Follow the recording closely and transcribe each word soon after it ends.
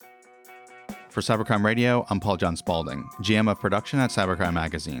For Cybercrime Radio, I'm Paul John Spaulding, GM of production at Cybercrime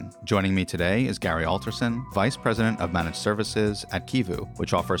Magazine. Joining me today is Gary Alterson, Vice President of Managed Services at Kivu,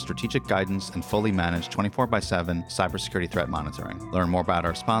 which offers strategic guidance and fully managed 24/7 cybersecurity threat monitoring. Learn more about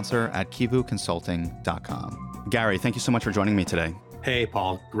our sponsor at kivuconsulting.com. Gary, thank you so much for joining me today. Hey,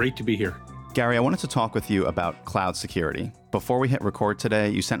 Paul. Great to be here. Gary, I wanted to talk with you about cloud security. Before we hit record today,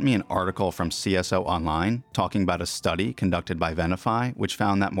 you sent me an article from CSO Online talking about a study conducted by Venafi, which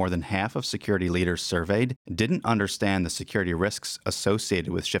found that more than half of security leaders surveyed didn't understand the security risks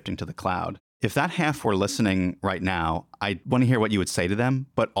associated with shifting to the cloud. If that half were listening right now, I want to hear what you would say to them,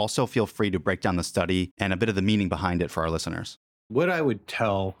 but also feel free to break down the study and a bit of the meaning behind it for our listeners. What I would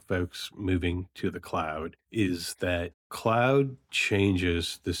tell folks moving to the cloud is that cloud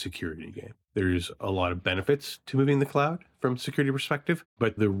changes the security game. There's a lot of benefits to moving the cloud from a security perspective,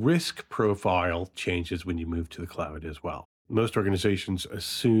 but the risk profile changes when you move to the cloud as well. Most organizations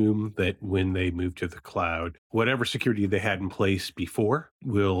assume that when they move to the cloud, whatever security they had in place before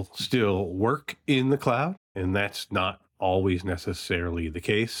will still work in the cloud, and that's not always necessarily the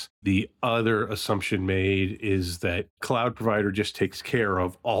case. The other assumption made is that cloud provider just takes care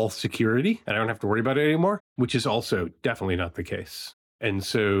of all security and I don't have to worry about it anymore, which is also definitely not the case. And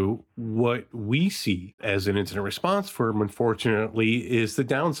so what we see as an incident response firm, unfortunately, is the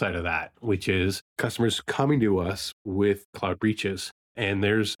downside of that, which is customers coming to us with cloud breaches. And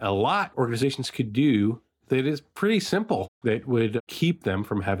there's a lot organizations could do that is pretty simple that would keep them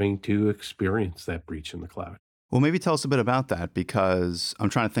from having to experience that breach in the cloud. Well, maybe tell us a bit about that, because I'm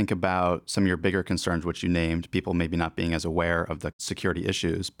trying to think about some of your bigger concerns, which you named, people maybe not being as aware of the security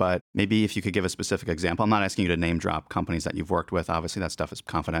issues. But maybe if you could give a specific example. I'm not asking you to name drop companies that you've worked with. Obviously, that stuff is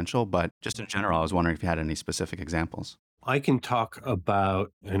confidential. But just in general, I was wondering if you had any specific examples. I can talk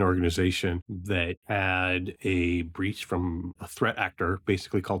about an organization that had a breach from a threat actor,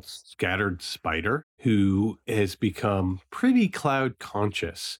 basically called Scattered Spider, who has become pretty cloud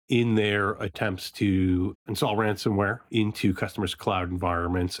conscious in their attempts to install ransomware into customers' cloud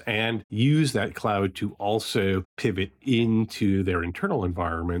environments and use that cloud to also pivot into their internal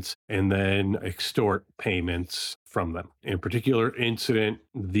environments and then extort payments from them. In a particular incident,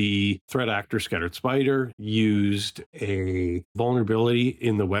 the threat actor Scattered Spider used a vulnerability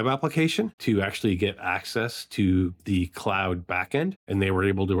in the web application to actually get access to the cloud backend, and they were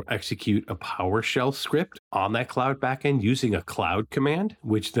able to execute a PowerShell script on that cloud backend using a cloud command,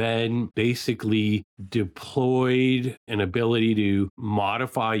 which then basically deployed an ability to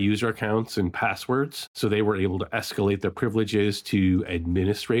modify user accounts and passwords. So they were able to escalate their privileges to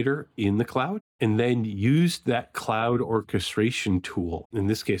administrator in the cloud, and then used that cloud orchestration tool, in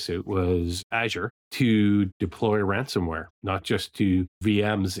this case it was Azure, to deploy ransomware, not just to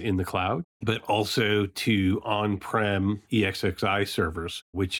VMs in the cloud, but also to on-prem EXXI servers,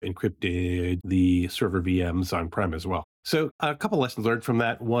 which encrypted the server VMs on-prem as well. So a couple lessons learned from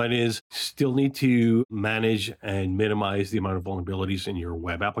that. One is still need to manage and minimize the amount of vulnerabilities in your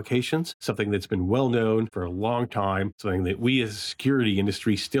web applications, something that's been well known for a long time, something that we as a security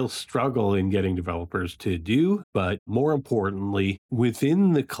industry still struggle in getting developers to do. But more importantly,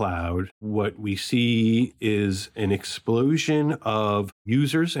 within the cloud, what we see is an explosion of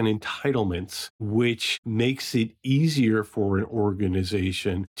users and entitlements, which makes it easier for an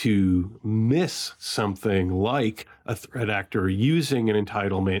organization to miss something like a threat actor using an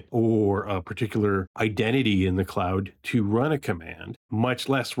entitlement or a particular identity in the cloud to run a command, much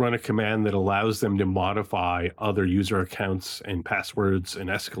less run a command that allows them to modify other user accounts and passwords and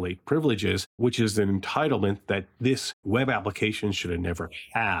escalate privileges, which is an entitlement that this web application should have never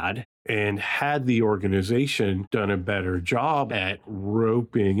had. And had the organization done a better job at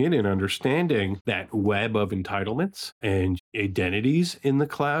roping in and understanding that web of entitlements and identities in the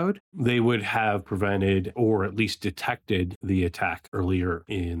cloud, they would have prevented or at least detected the attack earlier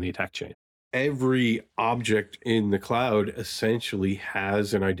in the attack chain. Every object in the cloud essentially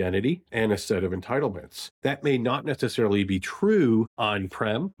has an identity and a set of entitlements. That may not necessarily be true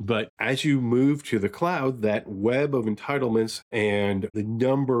on-prem, but as you move to the cloud, that web of entitlements and the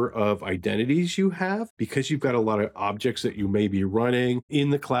number of identities you have, because you've got a lot of objects that you may be running in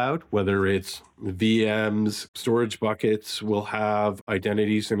the cloud, whether it's VMs, storage buckets will have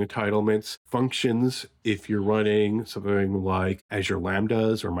identities and entitlements. Functions, if you're running something like Azure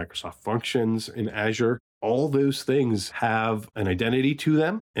Lambdas or Microsoft Functions in Azure, all those things have an identity to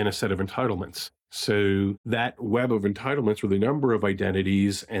them and a set of entitlements. So that web of entitlements, or the number of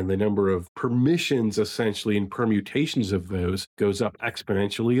identities and the number of permissions essentially and permutations of those, goes up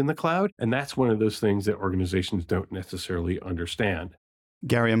exponentially in the cloud. And that's one of those things that organizations don't necessarily understand.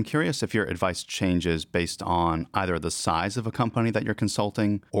 Gary, I'm curious if your advice changes based on either the size of a company that you're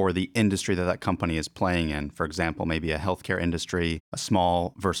consulting or the industry that that company is playing in. For example, maybe a healthcare industry, a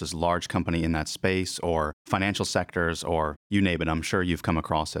small versus large company in that space, or financial sectors, or you name it. I'm sure you've come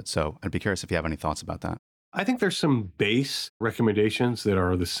across it. So I'd be curious if you have any thoughts about that. I think there's some base recommendations that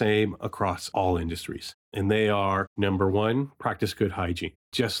are the same across all industries. And they are number one, practice good hygiene.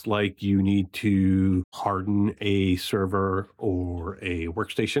 Just like you need to harden a server or a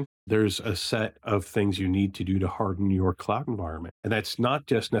workstation, there's a set of things you need to do to harden your cloud environment. And that's not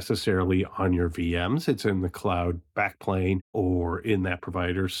just necessarily on your VMs, it's in the cloud backplane or in that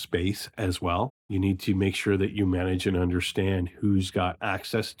provider's space as well. You need to make sure that you manage and understand who's got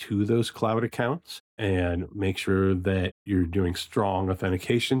access to those cloud accounts and make sure that you're doing strong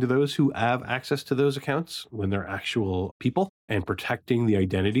authentication to those who have access to those accounts when they're actual people and protecting the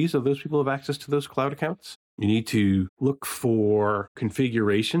identities of those people who have access to those cloud accounts. You need to look for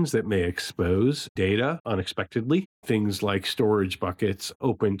configurations that may expose data unexpectedly. Things like storage buckets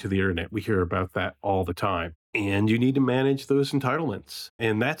open to the internet. We hear about that all the time. And you need to manage those entitlements.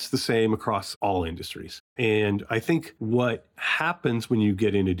 And that's the same across all industries. And I think what happens when you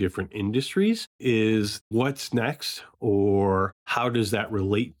get into different industries is what's next, or how does that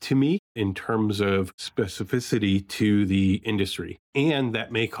relate to me in terms of specificity to the industry? And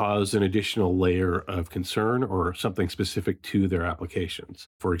that may cause an additional layer of concern or something specific to their applications.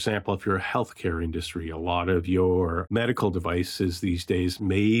 For example, if you're a healthcare industry, a lot of your medical devices these days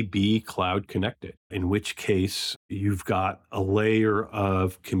may be cloud connected, in which case you've got a layer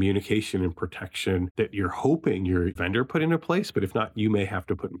of communication and protection that you're hoping your vendor put into place. But if not, you may have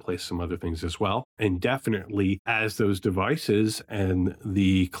to put in place some other things as well. And definitely as those devices and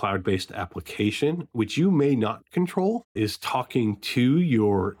the cloud-based application, which you may not control, is talking to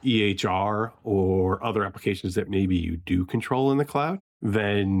your EHR or other applications that maybe you do control in the cloud,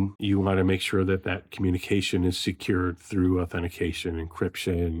 then you want to make sure that that communication is secured through authentication,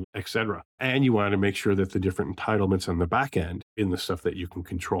 encryption, etc. And you want to make sure that the different entitlements on the back end in the stuff that you can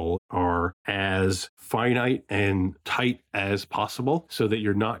control are as finite and tight as possible so that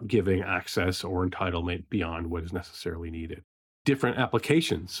you're not giving access or entitlement beyond what is necessarily needed. Different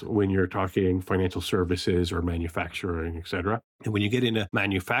applications when you're talking financial services or manufacturing, et cetera. And when you get into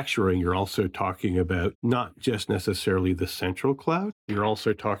manufacturing, you're also talking about not just necessarily the central cloud. You're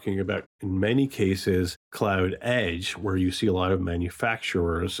also talking about, in many cases, cloud edge, where you see a lot of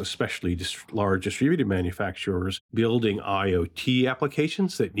manufacturers, especially large distributed manufacturers, building IoT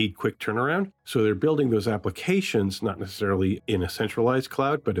applications that need quick turnaround. So they're building those applications, not necessarily in a centralized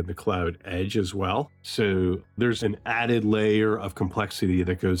cloud, but in the cloud edge as well. So there's an added layer of complexity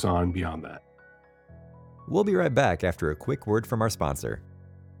that goes on beyond that. We'll be right back after a quick word from our sponsor.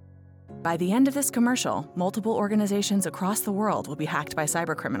 By the end of this commercial, multiple organizations across the world will be hacked by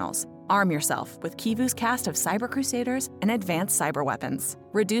cybercriminals. Arm yourself with Kivu's cast of cyber crusaders and advanced cyber weapons.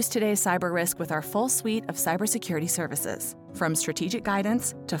 Reduce today's cyber risk with our full suite of cybersecurity services. From strategic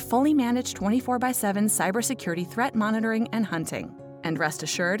guidance to fully managed 24/7 cybersecurity threat monitoring and hunting. And rest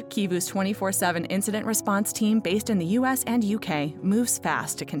assured, Kivu's 24/7 incident response team based in the US and UK moves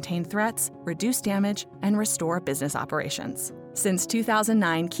fast to contain threats, reduce damage, and restore business operations. Since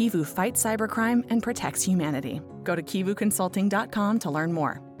 2009, Kivu fights cybercrime and protects humanity. Go to kivuconsulting.com to learn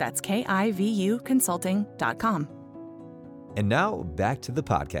more. That's KIVU consulting.com. And now back to the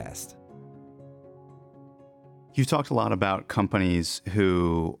podcast. You talked a lot about companies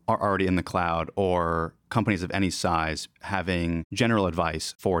who are already in the cloud or companies of any size having general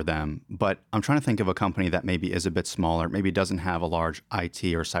advice for them. But I'm trying to think of a company that maybe is a bit smaller, maybe doesn't have a large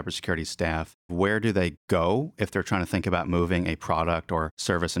IT or cybersecurity staff. Where do they go if they're trying to think about moving a product or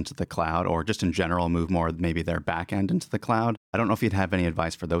service into the cloud, or just in general move more maybe their back end into the cloud? I don't know if you'd have any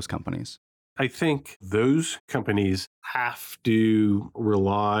advice for those companies. I think those companies have to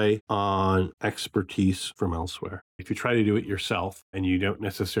rely on expertise from elsewhere. If you try to do it yourself and you don't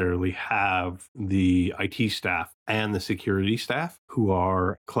necessarily have the IT staff and the security staff who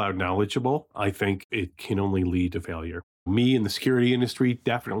are cloud knowledgeable, I think it can only lead to failure. Me in the security industry,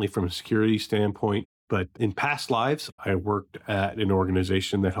 definitely from a security standpoint. But in past lives, I worked at an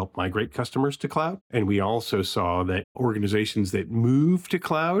organization that helped migrate customers to cloud. And we also saw that organizations that moved to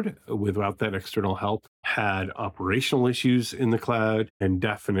cloud without that external help had operational issues in the cloud, and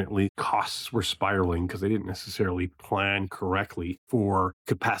definitely costs were spiraling because they didn't necessarily plan correctly for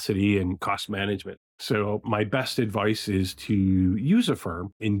capacity and cost management. So my best advice is to use a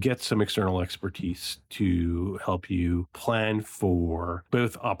firm and get some external expertise to help you plan for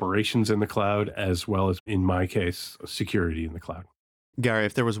both operations in the cloud as well as, in my case, security in the cloud. Gary,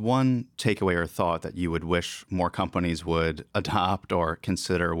 if there was one takeaway or thought that you would wish more companies would adopt or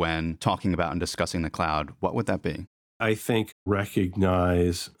consider when talking about and discussing the cloud, what would that be? I think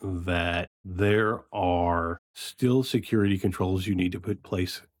recognize that there are still security controls you need to put in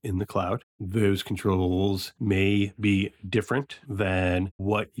place in the cloud. Those controls may be different than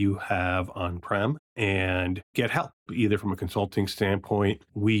what you have on-prem, and get help, either from a consulting standpoint.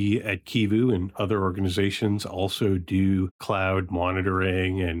 We at Kivu and other organizations also do cloud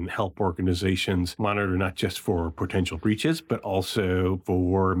monitoring and help organizations monitor not just for potential breaches, but also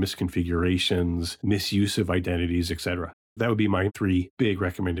for misconfigurations, misuse of identities, etc. That would be my 3 big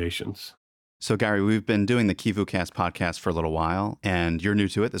recommendations. So, Gary, we've been doing the Kivucast podcast for a little while, and you're new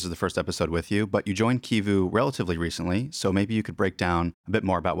to it. This is the first episode with you, but you joined Kivu relatively recently. So maybe you could break down a bit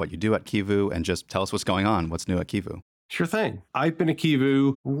more about what you do at Kivu and just tell us what's going on, what's new at Kivu. Sure thing. I've been at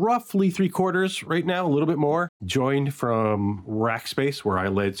Kivu roughly 3/4 right now, a little bit more. Joined from Rackspace, where I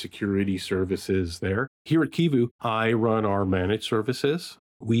led security services there. Here at Kivu, I run our managed services.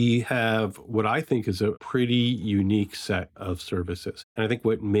 We have what I think is a pretty unique set of services. And I think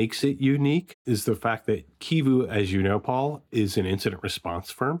what makes it unique is the fact that Kivu, as you know, Paul, is an incident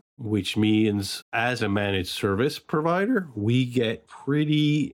response firm, which means as a managed service provider, we get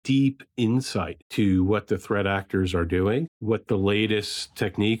pretty deep insight to what the threat actors are doing, what the latest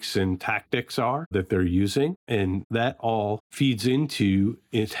techniques and tactics are that they're using. And that all feeds into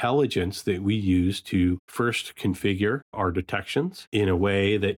intelligence that we use to first configure our detections in a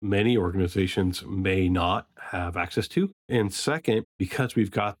way that many organizations may not have access to. And second, because we've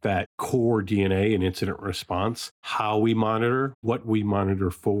got that core DNA in incident response, how we monitor, what we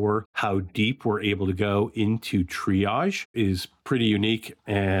monitor for, how deep we're able to go into triage is pretty unique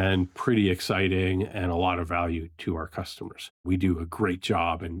and pretty exciting and a lot of value to our customers. We do a great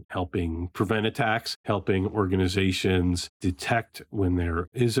job in helping prevent attacks, helping organizations detect when there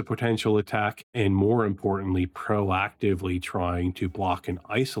is a potential attack, and more importantly, proactively trying to block and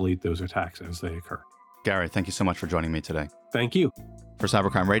isolate those attacks as they occur. Gary, thank you so much for joining me today. Thank you. For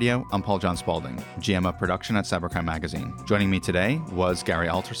Cybercrime Radio, I'm Paul John Spaulding, GM of Production at Cybercrime Magazine. Joining me today was Gary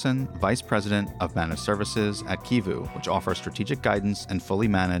Alterson, Vice President of Managed Services at Kivu, which offers strategic guidance and fully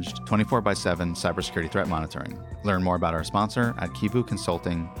managed 24/7 cybersecurity threat monitoring. Learn more about our sponsor at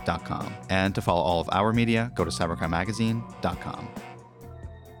kivuconsulting.com. And to follow all of our media, go to cybercrimemagazine.com.